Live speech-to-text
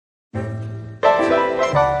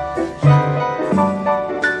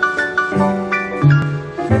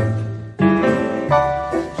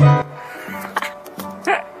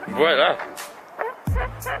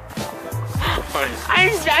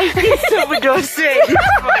straight.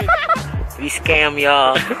 We scam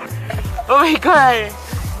y'all. Oh my god.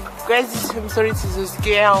 Guys, I'm sorry to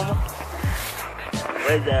scam.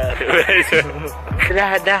 What's up?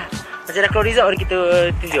 Dah. Macam dah keluar result baru kita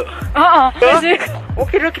tunjuk.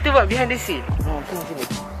 Okay dulu kita buat behind the scene. Sini.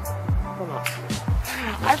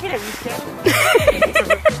 I feel like we scam.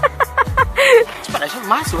 Cepatlah Syam,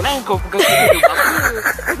 masuklah yang kau pegang video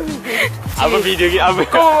apa video ni apa?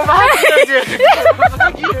 Kau bahas je.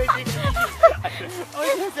 Oh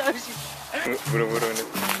ya sorry. Buru-buru ni.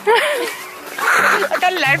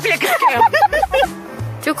 Akan live lagi scam.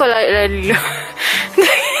 Cukup lah dulu.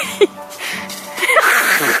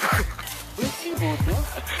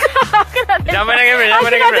 Jangan mana kamera, jangan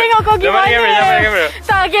mana kamera. Aku nak tengok kau gimana. Jangan mana kamera.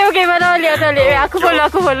 Tak, okey, mana boleh. Aku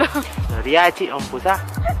follow. Ria cik ompus ah.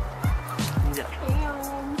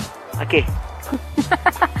 Okey.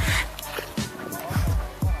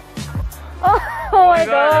 Oh my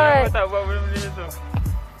god. Tak buat benda-benda tu.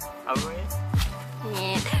 Apa ni?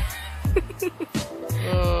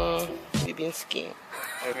 Whipping skin.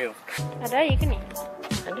 Air Ada air ke ni?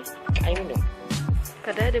 Ada. Air minum.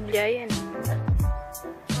 Kadang ada beli air kan?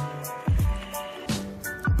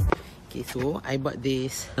 Okay, so I bought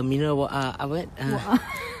this mineral water,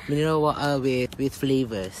 mineral water with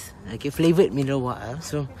flavors. Okay, flavored mineral water.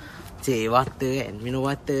 So, water kan, mineral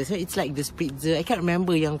water. So it's like the spritzer. I can't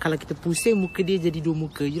remember yang kalau kita pusing muka dia jadi dua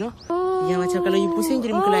muka, you know? Yang macam kalau you pusing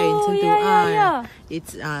jadi muka lain macam tu.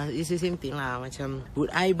 It's the same thing lah. Macam,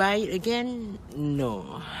 would I buy it again?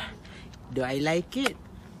 No. Do I like it?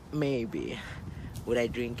 Maybe. Would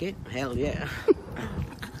I drink it? Hell yeah.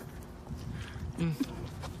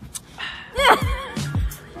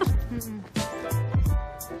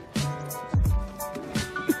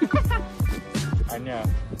 Anya,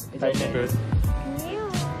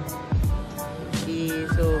 Okay,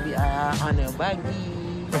 so we are on a buggy.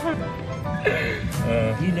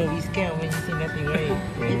 You know we scam when you see nothing, right?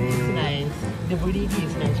 It's nice. The body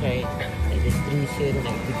is nice, right? Like the stringent,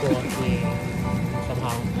 like people walking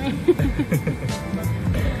somehow.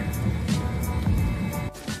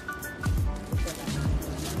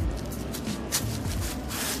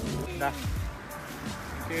 dah.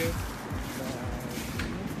 Okay.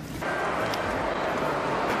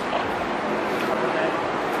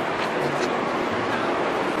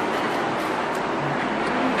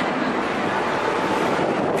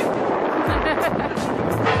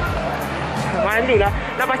 Malu lah.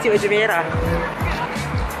 Nak pasti baju merah.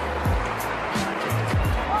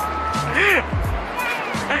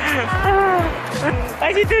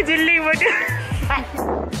 Asyik tu jeling bodoh.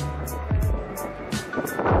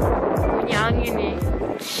 Bunyi angin ni.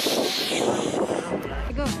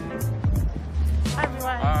 Go. Hi.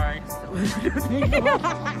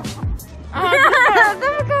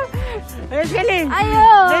 Go. Let's sekali. Ayo.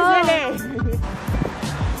 Let's sekali.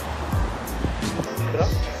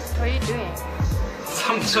 What are you doing?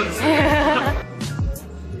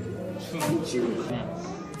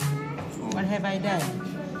 What have I done?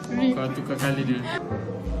 Kau tukar kali dia.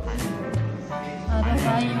 Ada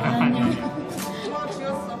sayurannya.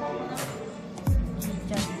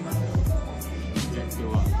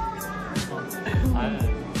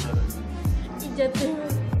 Jatuh.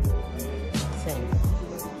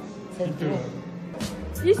 Sentuh.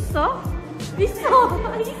 Bisa.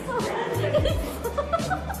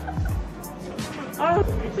 Oh,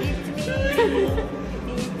 it's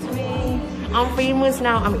me. I'm famous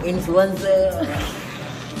now. I'm influencer.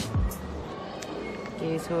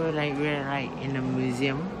 Okay, so like we're like in a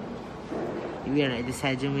museum. We are at the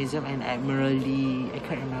Sajam Museum and Admiralty. I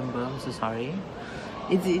can't remember. I'm so sorry.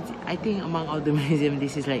 It's I think among all the museum,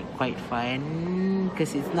 this is like quite fun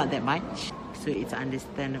because it's not that much. So it's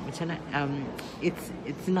understand macam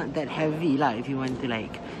it's not that heavy lah if you want to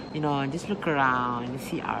like, you know, just look around,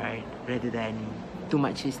 see art rather than too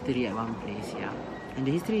much history at one place, yeah. And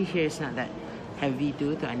the history here is not that heavy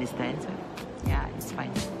too to understand, so yeah, it's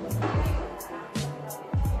fine.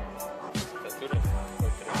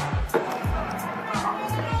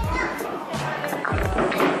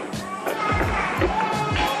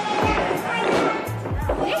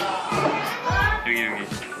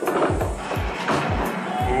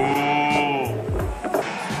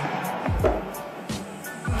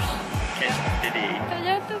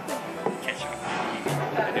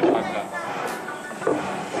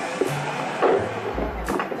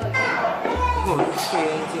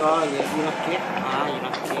 Oh, yeah, you like it? You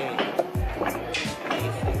like it.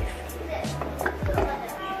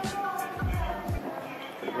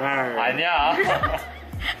 Anya.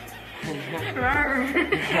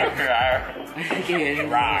 Okay.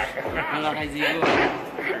 Rar. Kalau kaji tu.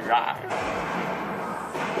 Rar.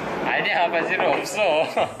 Hai Ini apa sih Romso?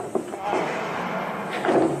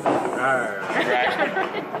 Right.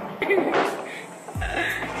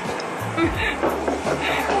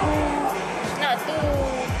 Nak tu.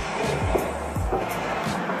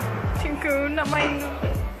 Cingku nak main tu.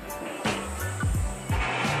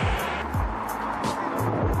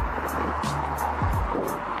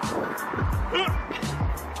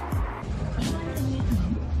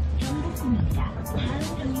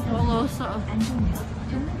 Oh, nggak usah.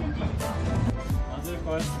 Masuk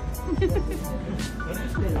kos.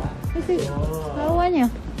 Lawannya.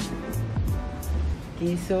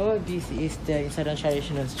 Okay, so this is the Insadong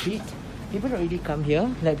traditional street. People don't really come here.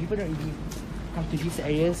 Like people don't really come to this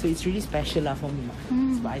area, so it's really special lah for me.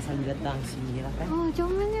 Sebab I selalu datang sini lah kan. Oh, macam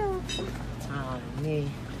mana?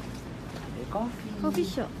 Ni ada coffee. Coffee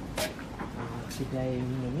shop. Kedai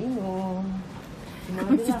minum-minum. Semua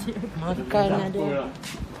ada lah. Makan ada.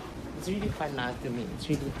 It's really fun lah to me. It's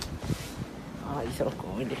really it's so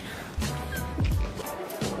cool dia.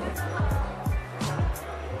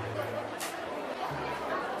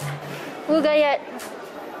 Gayat.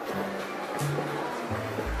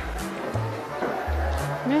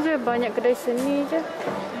 Ni je banyak kedai seni je.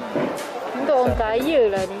 Untuk orang kaya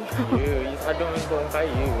lah ni. Ya, insadong untuk orang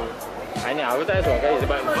kaya. Ini aku tak rasa orang kaya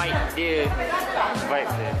sebab vibe dia.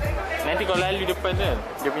 Nanti kalau lalu depan tu kan,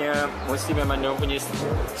 dia punya mesti memang dia punya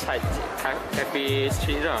cafe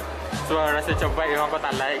street tau. So rasa macam vibe memang kau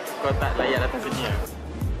tak layak datang sini lah.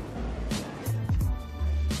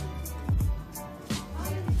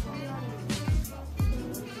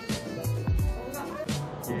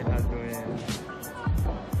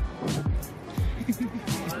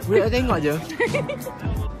 Boleh tengok je.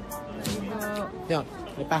 Tengok,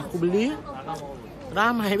 lepas aku beli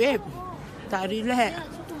ramai babe. Tak relax.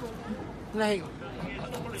 Like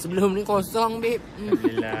sebelum ni kosong babe.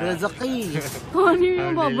 Rezeki. Oh ni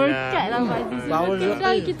memang bawa berkat lah Pak Zee. Bawa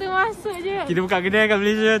rezeki. Kita masuk je. Kita buka kedai kat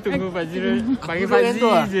Malaysia, tunggu Pak Zee. Panggil Pak Duduk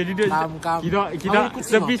Zee yang tu je duduk. lah. Kita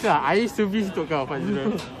servis lah. Air servis untuk kau Pak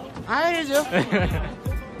Zee. Air je.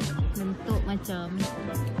 Bentuk macam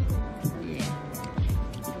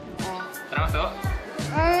Terang masuk.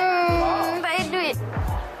 tak ada duit.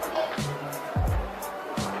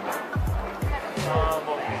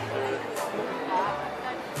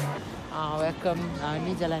 Welcome.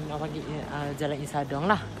 Ni jalan orang panggil jalan Insadong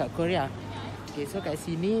lah kat Korea. Okay, so kat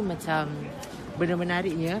sini macam benda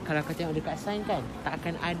menariknya kalau kau tengok dekat sign kan, tak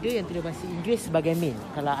akan ada yang tulis bahasa Inggeris sebagai main.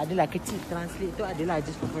 Kalau adalah kecil translate tu adalah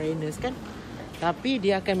just for foreigners kan. Tapi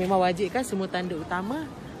dia akan memang wajibkan semua tanda utama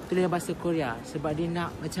tulis bahasa Korea sebab dia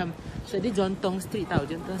nak macam dia jontong street tau.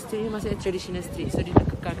 Jontong street ni maksudnya traditional street. So dia nak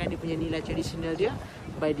kekalkan dia punya nilai traditional dia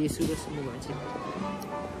by dia suruh semua macam tu.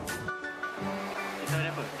 Kita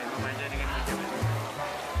ada apa? Saya membaca dengan macam mana?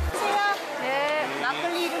 Nak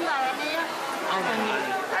beli dulu lah ni ya.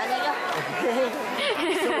 Ada ya.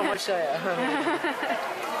 So commercial ya.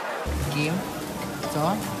 Kim. So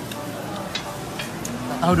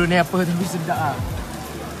tak tahu dunia apa tapi sedap lah.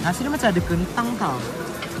 Nasi dia macam ada kentang tau.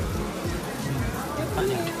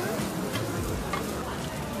 Kentangnya.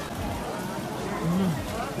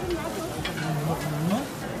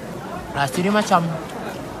 Nasi dia macam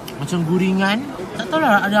guringan. Tak tahu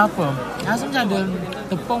lah ada apa. Rasa macam ada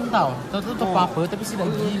tepung tau. Tak tahu tepung apa tapi sedap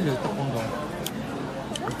gila tepung tu.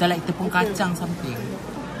 Kita like tepung kacang something.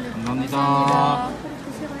 Mantap.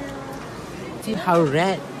 See how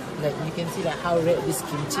red, like you can see like how red this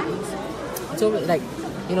kimchi is. So like,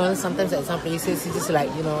 you know, sometimes at some places it's just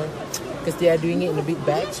like, you know, because they are doing it in a big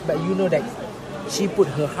batch, but you know that she put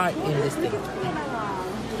her heart in this thing.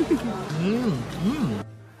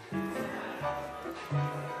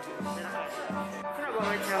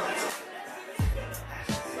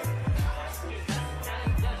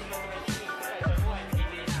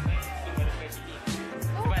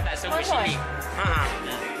 Sebab tak semua sini.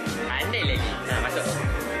 Pandai lagi. Masuk.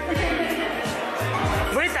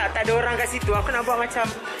 Boleh tak ada orang kat situ? Aku nak buat macam,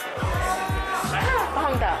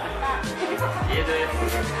 faham tak? Ya tu.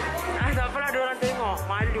 Tak apalah ada orang tengok,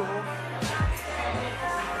 malu.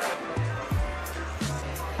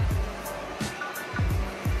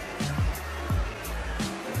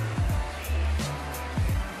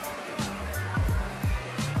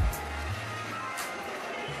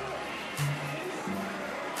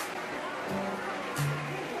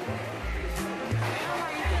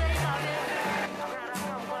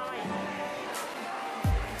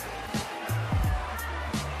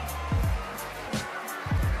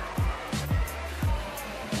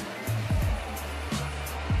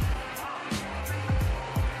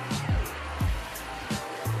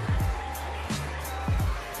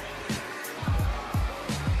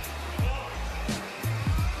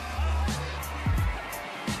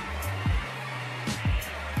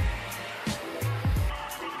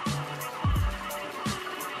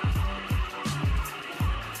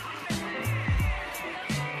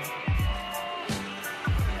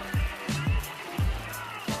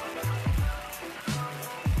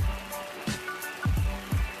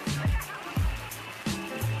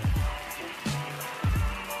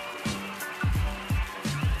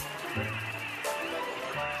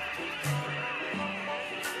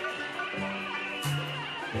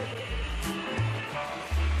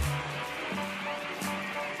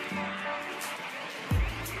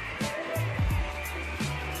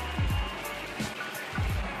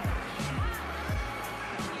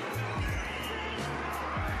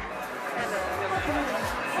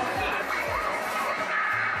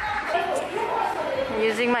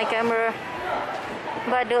 using my camera,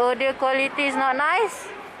 but the audio quality is not nice.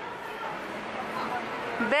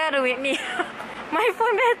 Bear with me. My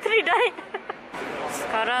phone battery died.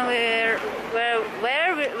 Sekarang we're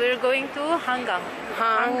going to Hanggang.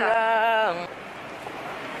 Hanggang.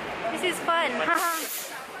 This is fun.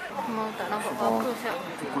 Mau tak nampak apa-apa siap.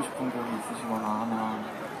 듣고 싶은 곡이 있으시거나 하면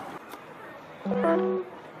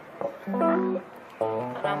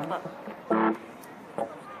Tak nampak.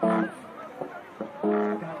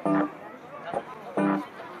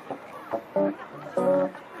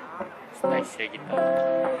 nice ya kita.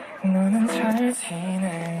 너는 잘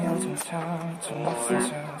지내 요즘 좀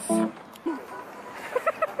없어졌어.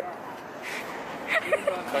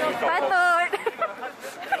 Patut.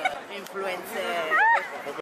 Influencer.